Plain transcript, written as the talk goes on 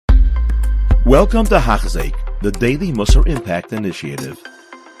Welcome to Hachzik, the Daily Musar Impact Initiative.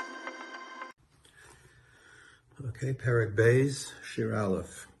 Okay, Perek Beis, Shir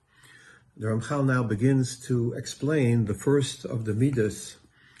Aleph. The Ramchal now begins to explain the first of the midas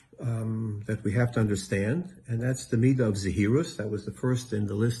that we have to understand, and that's the midah of Zehirus. That was the first in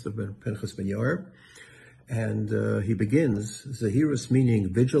the list of Pinchas ben Yair. And he begins, Zehirus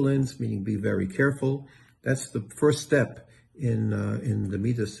meaning vigilance, meaning be very careful. That's the first step in the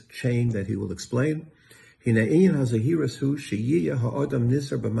midas chain that he will explain. A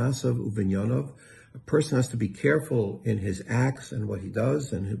person has to be careful in his acts and what he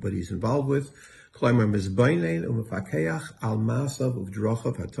does and what he's involved with. A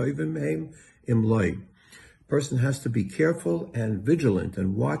person has to be careful and vigilant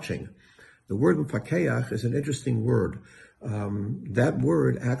and watching. The word mfakeach is an interesting word. That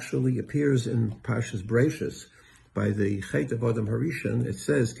word actually appears in Parshas Bereishis by the Chet of Adam Harishon. It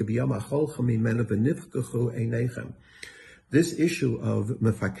says, this issue of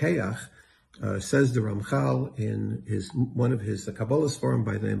mefakeach, says the Ramchal in one of his Kabbalah form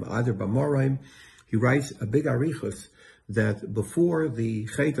by the name Adar B'Moraim. He writes a big arichos that before the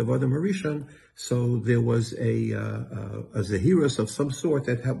Chet of Adam Harishon, so there was a zehirus of some sort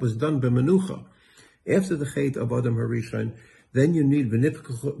that was done b'menucha. After the Chet of Adam Harishon, then you need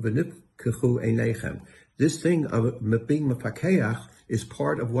v'nifkechu einechem. This thing of being mefakeach is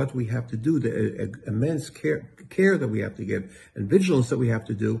part of what we have to do. The immense care that we have to give and vigilance that we have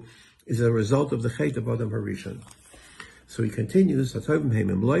to do is a result of the Chet of Adam Harishon. So he continues,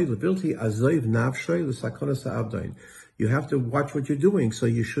 you have to watch what you're doing so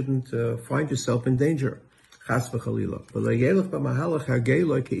you shouldn't find yourself in danger.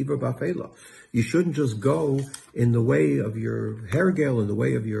 You shouldn't just go in the way of your hergel, in the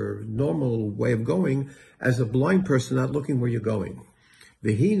way of your normal way of going, as a blind person not looking where you're going.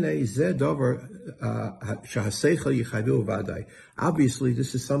 Obviously,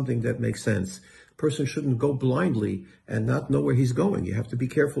 this is something that makes sense. A person shouldn't go blindly and not know where he's going. You have to be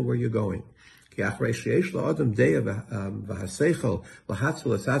careful where you're going. The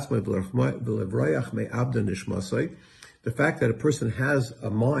fact that a person has a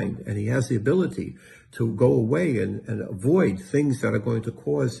mind and he has the ability to go away and avoid things that are going to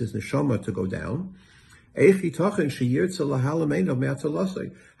cause his neshama to go down. How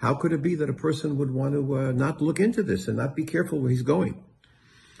could it be that a person would want to not look into this and not be careful where he's going?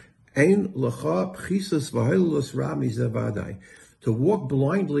 To walk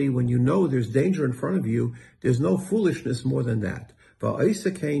blindly when you know there's danger in front of you, there's no foolishness more than that. And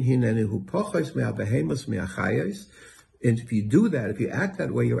if you do that, if you act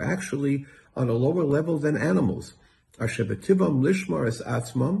that way, you're actually on a lower level than animals. An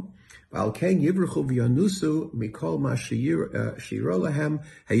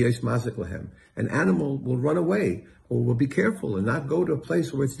animal will run away or will be careful and not go to a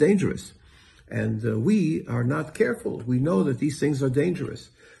place where it's dangerous. And we are not careful. We know that these things are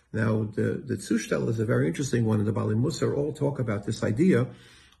dangerous. Now, the Tzushtel is a very interesting one, and the Bali Musar all talk about this idea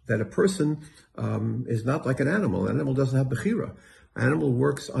that a person is not like an animal. An animal doesn't have bechira. An animal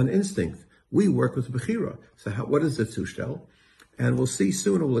works on instinct. We work with bechira. So what is the Tzushtel? And we'll see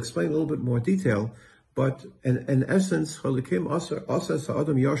soon, and we'll explain a little bit more detail. But in essence, Cholikim Asa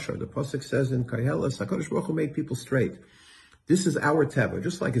Sa'adam Yashar, the Pasuk says in Kahelas, HaKadosh Baruch Hu made people straight. This is our teva.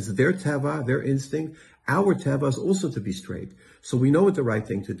 Just like it's their teva, their instinct, our teva is also to be straight. So we know what the right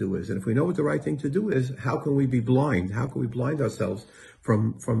thing to do is. And if we know what the right thing to do is, how can we be blind? How can we blind ourselves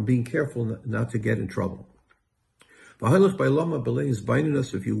from being careful not to get in trouble? If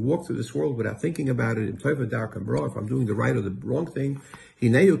you walk through this world without thinking about it, if I'm doing the right or the wrong thing,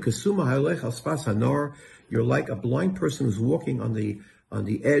 you're like a blind person who's walking on the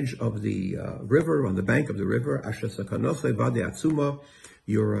edge of the river, on the bank of the river.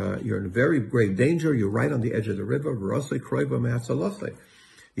 You're in very grave danger. You're right on the edge of the river.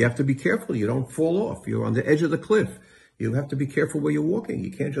 You have to be careful. You don't fall off. You're on the edge of the cliff. You have to be careful where you're walking.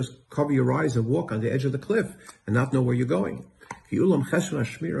 You can't just cover your eyes and walk on the edge of the cliff and not know where you're going. The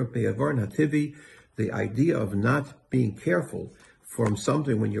idea of not being careful from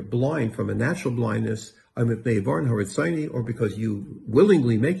something when you're blind, from a natural blindness, or because you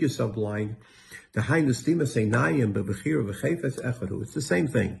willingly make yourself blind, it's the same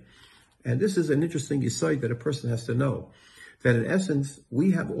thing. And this is an interesting insight that a person has to know. That in essence,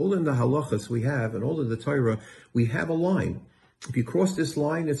 we have all in the halachas we have, and all of the Torah, we have a line. If you cross this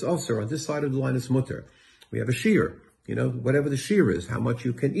line, it's usher. On this side of the line, it's mutter. We have a shear. Whatever the shear is, how much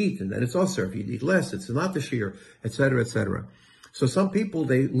you can eat, and then it's usher. If you eat less, it's not the shear, etc., etc. So some people,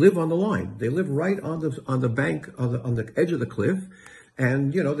 they live on the line. They live right on the bank, on the edge of the cliff,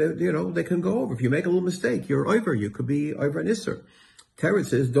 And, they can go over. If you make a little mistake, you're over. You could be over an isser. Teretz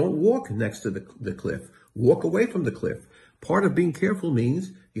says, don't walk next to the cliff. Walk away from the cliff. Part of being careful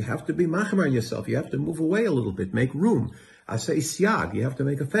means you have to be machmer on yourself. You have to move away a little bit, make room. I say siag, you have to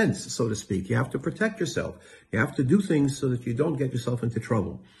make a fence, so to speak. You have to protect yourself. You have to do things so that you don't get yourself into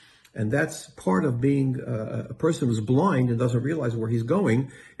trouble. And that's part of being a person who's blind and doesn't realize where he's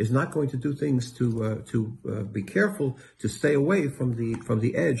going, is not going to do things to be careful to stay away from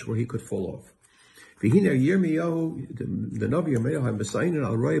the edge where he could fall off. The Navi Yirmiyahu HaMesayin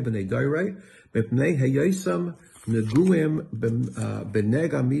al Roy b'nei Dairei mepnei hayosam neguim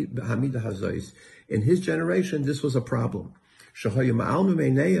b'nega hamida hazayis. In his generation, this was a problem.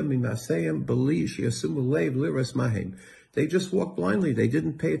 They just walked blindly. They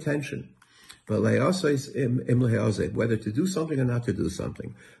didn't pay attention. Whether to do something or not to do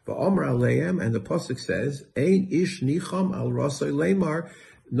something. And the pasuk says, "Ein ish nicham al rasay leimar."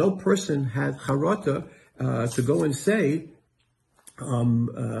 No person had charata to go and say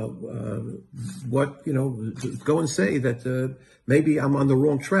go and say that maybe I'm on the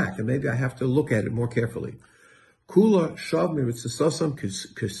wrong track and maybe I have to look at it more carefully. Kula shav miritzasasam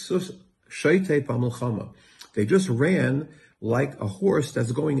kisus shaitei pamilchama. They just ran like a horse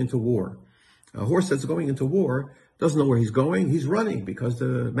that's going into war. A horse that's going into war doesn't know where he's going. He's running because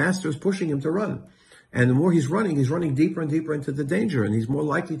the master is pushing him to run. And the more he's running deeper and deeper into the danger, and he's more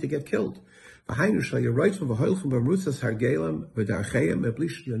likely to get killed. They're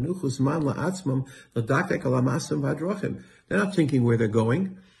not thinking where they're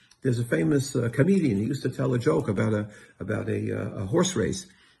going. There's a famous comedian. He used to tell a joke about a horse race,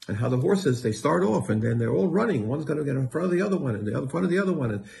 and how the horses, they start off and then they're all running. One's going to get in front of the other one and the other front of the other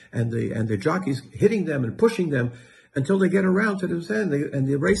one, and the jockey's hitting them and pushing them until they get around to the end, and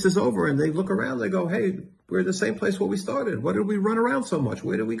the race is over, and they look around, they go, hey, we're in the same place where we started. Why did we run around so much?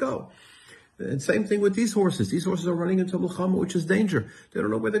 Where did we go? And same thing with these horses. These horses are running into Mulchama, which is danger. They don't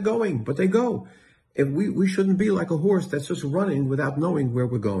know where they're going, but they go. And we shouldn't be like a horse that's just running without knowing where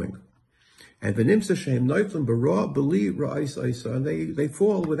we're going. And and they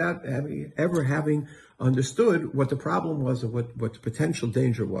fall without ever having understood what the problem was or what the potential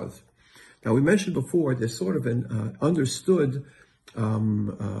danger was. Now, we mentioned before, there's sort of an understood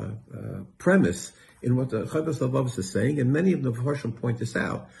premise in what the Chovos Lebovics is saying, and many of the Mepharshim point this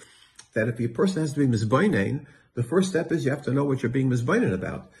out, that if a person has to be mizbainen, the first step is you have to know what you're being mizbainen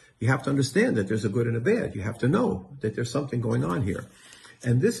about. You have to understand that there's a good and a bad. You have to know that there's something going on here.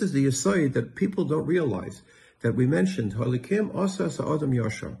 And this is the yesod that people don't realize, that we mentioned, Halikim Asas Adam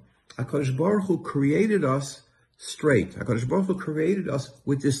Yashar. HaKadosh Baruch Hu created us straight. HaKadosh Baruch Hu created us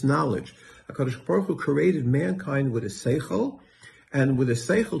with this knowledge. HaKadosh Baruch Hu created mankind with a seichel, and with a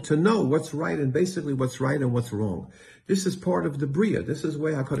seichel to know what's right and basically what's right and what's wrong. This is part of the Bria. This is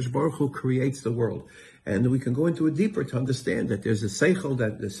where HaKadosh Baruch Hu creates the world. And we can go into it deeper to understand that there's a seichel,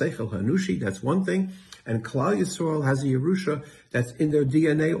 that the seichel hanushi, that's one thing, and Klal Yisrael has a Yerusha that's in their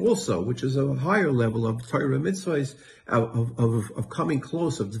DNA also, which is a higher level of Torah mitzvahs, of coming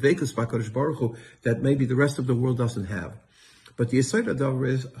close, of dveikus HaKadosh Baruch Hu, that maybe the rest of the world doesn't have. But the Yesod Adavar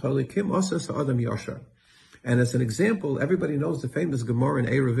is Halikim Asas Adam Yashar. And as an example, everybody knows the famous Gemara in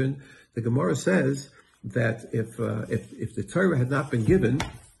Irving. The Gemara says that if the Torah had not been given,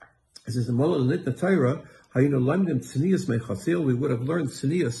 it says the Mola Litna Torah, Hayinu Lamdim Tznius Mechasil, we would have learned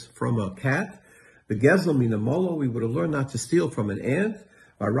Tznius from a cat. The Gezel Mina Mola, we would have learned not to steal from an ant.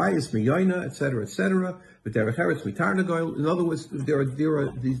 Varayas Miyaina, etc., etc. But Derecheretz Mitarnagoil. In other words, there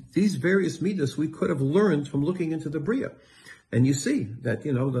are these various midas we could have learned from looking into the Bria. And you see that,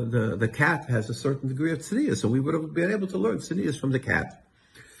 the cat has a certain degree of tznius, so we would have been able to learn tznius from the cat.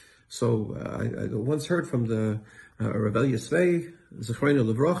 So I once heard from the Rebbe Yisvei, Zechreinu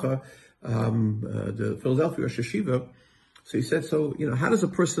Levracha, the Philadelphia Rosh Hashiva. So he said, how does a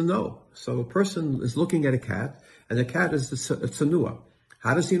person know? So a person is looking at a cat, and the cat is a tzanua.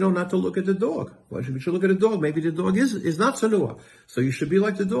 How does he know not to look at the dog? Well, you should look at a dog. Maybe the dog is not tzanua. So you should be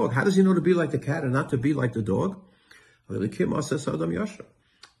like the dog. How does he know to be like the cat and not to be like the dog?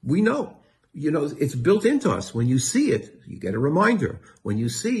 We know, it's built into us. When you see it, you get a reminder. When you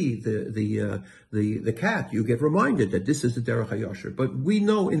see the cat, you get reminded that this is the Derech HaYashar. But we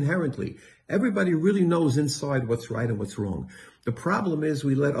know inherently, everybody really knows inside what's right and what's wrong. The problem is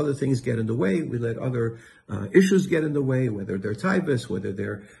we let other things get in the way. We let other issues get in the way, whether they're taivas, whether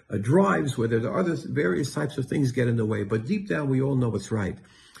they're drives, whether there are other various types of things get in the way. But deep down, we all know what's right.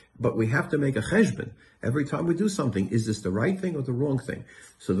 But we have to make a cheshbon. Every time we do something, is this the right thing or the wrong thing?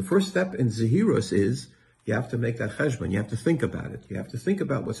 So the first step in Zehirus is you have to make that cheshbon. You have to think about it. You have to think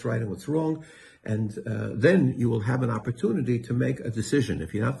about what's right and what's wrong. And then you will have an opportunity to make a decision.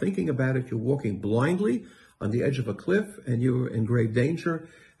 If you're not thinking about it, you're walking blindly on the edge of a cliff, and you're in grave danger,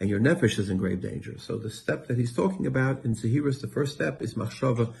 and your nefesh is in grave danger. So the step that he's talking about in Zehirus, the first step, is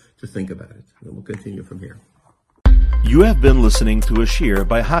machshava, to think about it. And we'll continue from here. You have been listening to a shiur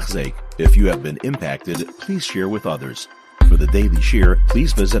by Hachzeik. If you have been impacted, please share with others. For the daily shiur,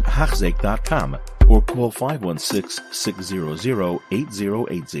 please visit Hachzeik.com or call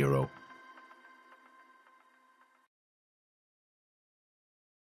 516-600-8080.